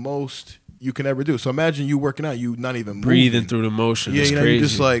feel the most you can ever do. So imagine you working out, you not even Breathing moving. through the motion. Yeah, It's you're crazy.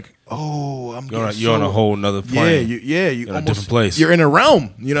 just like, oh, I'm getting You're on a whole nother plane. Yeah, you in a almost, different place. You're in a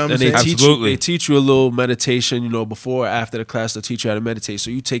realm. You know what I'm And saying? Absolutely. they teach you a little meditation, before or after the class. They'll teach you how to meditate.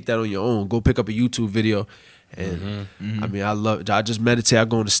 So you take that on your own. Go pick up a YouTube video. And I mean, I just meditate. I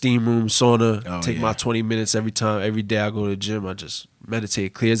go in the steam room, sauna, take my 20 minutes every day I go to the gym. I just meditate.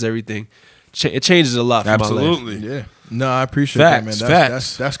 It clears everything. It changes a lot for my life. Absolutely. Yeah. No, I appreciate Facts, that, man.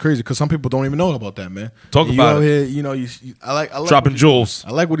 facts. That's crazy because some people don't even know about that, man. Talk And about you it. out here, I like Dropping what jewels.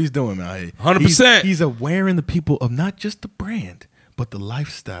 I like what he's doing, man. 100%. He's awareing the people of not just the brand, but the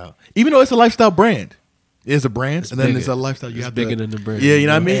lifestyle. Even though it's a lifestyle brand, it's a brand, and then bigger. it's a lifestyle. You It's have bigger to, than the brand. Yeah, you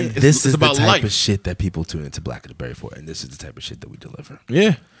know what I mean. And this is about the type life. of shit that people tune into Black of the Berry for, and this is the type of shit that we deliver.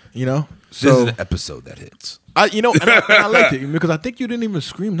 Yeah, This So is an episode that hits. and I liked it because I think you didn't even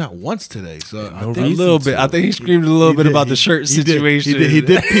scream not once today. So I A think little bit. I think he screamed a little he bit did. about the shirt He did. situation. He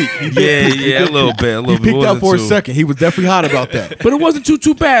did peak. He did peak. Yeah, a little bit. He peeked out for a second. He was definitely hot about that. But it wasn't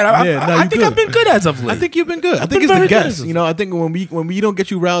too bad. Yeah, no, I you think good. I've been good as of late. I think you've been good. I think been it's the very good. guests. I think when we don't get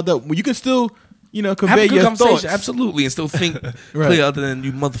you riled up, you can still, have convey a good your conversation, thoughts. absolutely, and still think Right. clear. Other than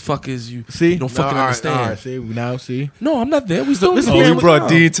you motherfuckers, you See, don't fucking understand. All right, see. No, I'm not there. We still Listen, listen. man, We brought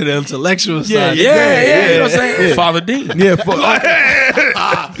Dean to the intellectual side. Yeah, you know what I'm saying? Father Dean. Yeah,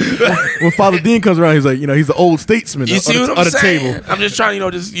 when Father Dean comes around, he's like, he's the old statesman You see of what the I'm saying? table. I'm just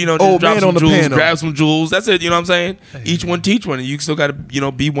trying, just Old drop man some on the jewels, panel. grab some jewels. That's it. You know what I'm saying? Each one teach one, and you still got to,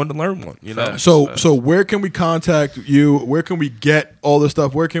 be one to learn one. You know. So where can we contact you? Where can we get all this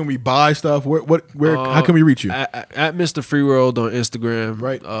stuff? Where can we buy stuff? Where how can we reach you? At Mr. Free World on Instagram.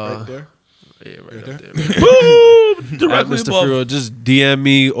 Right there. Yeah, right there. up there. Boom! At Directly Mr. above. Free World, just DM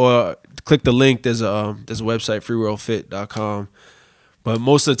me or click the link. There's a website, freeworldfit.com. But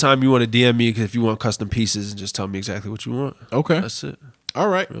most of the time, you want to DM me if you want custom pieces and just tell me exactly what you want. Okay. That's it. All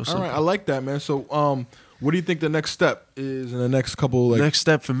right. Real All simple. right. I like that, man. So what do you think the next step is in the next couple Next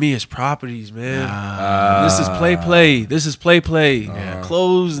step for me is properties, man. This is play. This is play.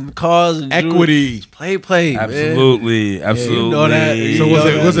 Clothes and cars and Equity. jewelry. Play, man. Absolutely. you know that. So You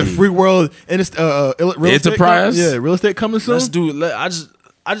know was it Free World real estate Enterprise? real estate coming soon? Let's do it. I just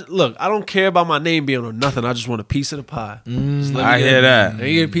look. I don't care about my name being on nothing. I just want a piece of the pie. Just let me I get- hear that. Let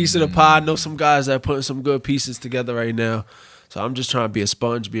me get a piece of the pie. I know some guys that are putting some good pieces together right now. So I'm just trying to be a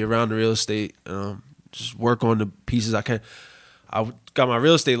sponge, be around the real estate, just work on the pieces I can. I got my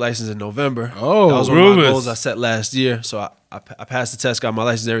real estate license in November. Oh, that was one of my Rufus. goals I set last year. So I passed the test, got my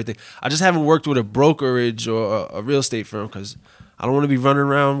license, and everything. I just haven't worked with a brokerage or a real estate firm because I don't want to be running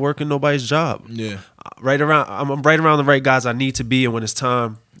around working nobody's job. Yeah. I'm right around the right guys I need to be, and when it's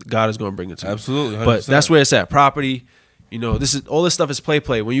time, God is going to bring it to me. Absolutely, 100%. But that's where it's at. Property, all this stuff is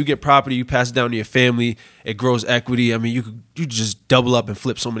play. When you get property, you pass it down to your family. It grows equity. I mean, you just double up and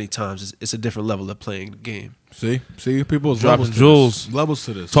flip so many times. It's a different level of playing the game. See, people's Dropping levels to jewels. this. Levels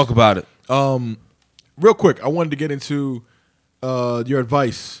to this. Talk about it. Real quick, I wanted to get into your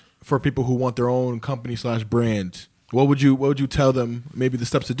advice for people who want their own company / brand. What would you tell them? Maybe the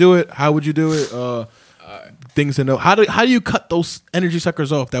steps to do it. How would you do it? Things to know. How do you cut those energy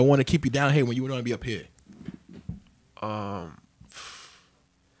suckers off that want to keep you down here when you want to be up here?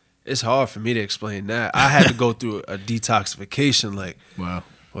 It's hard for me to explain that. I had to go through a detoxification, Wow.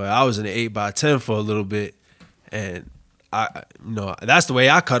 where I was in an 8x10 for a little bit, and that's the way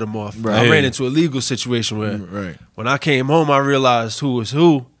I cut them off. Right. I ran into a legal situation where Right. when I came home, I realized who was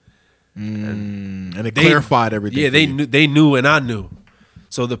who. And it clarified everything. Yeah, for they you. they knew and I knew.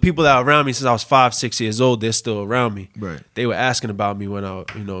 So the people that were around me since I was 5-6 years old, they're still around me. Right. They were asking about me when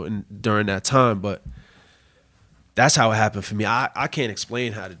during that time, but that's how it happened for me. I can't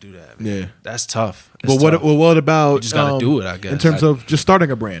explain how to do that, man. Yeah. That's tough. It's But tough. what about You just gotta do it, I guess. in terms of just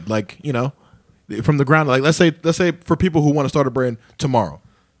starting a brand, from the ground. Like let's say for people who want to start a brand tomorrow,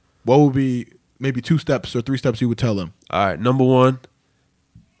 what would be maybe 2 steps or 3 steps you would tell them? All right, number one,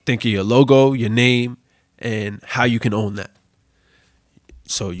 think of your logo, your name, and how you can own that.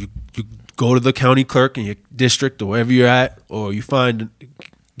 So you go to the county clerk in your district or wherever you're at, or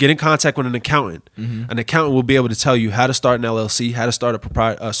get in contact with an accountant. An accountant will be able to tell you how to start an LLC, how to start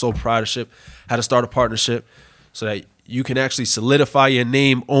a sole proprietorship, how to start a partnership, so that you can actually solidify your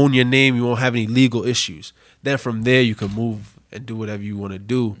name, own your name. You won't have any legal issues. Then from there, you can move and do whatever you want to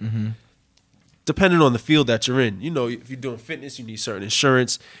do. depending on the field that you're in. You know, if you're doing fitness, you need certain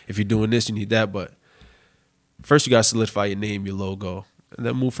insurance. If you're doing this, you need that. But first, you got to solidify your name, your logo, and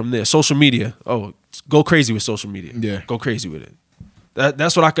then move from there. Social media. Oh, go crazy with social media. Yeah. Go crazy with it.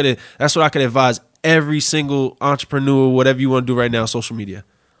 That's what I could advise every single entrepreneur, whatever you want to do right now, social media.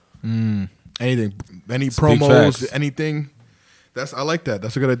 Anything, any big promos, facts. anything. I like that.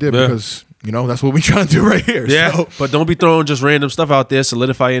 That's a good idea because that's what we trying to do right here. Yeah. So, But don't be throwing just random stuff out there.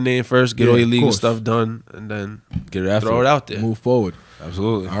 Solidify your name first. Get Yeah, all your of legal course. stuff done, and then Get it after. throw it out there. move forward.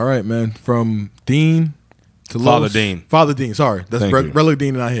 Absolutely. All right, man. From Dean to Father Los. Dean. Father Dean. Sorry, that's Thank you. Relic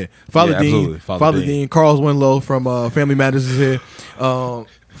Dean not here. Father Yeah, Dean. absolutely. Father, Father Dean. Dean. Carlos Winlow from Family Matters is here.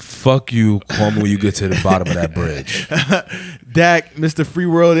 Fuck you, Kwame, when you get to the bottom of that bridge. Dak, Mr. Free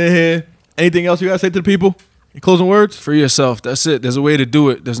World in here. Anything else you gotta say to the people? Any closing words? Free yourself. That's it. There's a way to do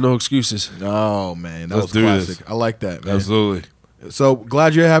it. There's no excuses. Oh man, that Let's was do classic. this. I like that, man. Absolutely. So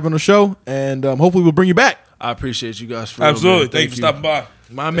glad you're having a show, and hopefully we'll bring you back. I appreciate you guys for real, Absolutely. man. Thank you for stopping by.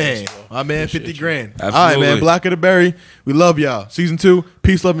 My man, 50 grand. All right, Absolutely. man. Black of the Berry. We love y'all. Season 2.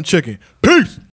 Peace, love, and chicken. Peace.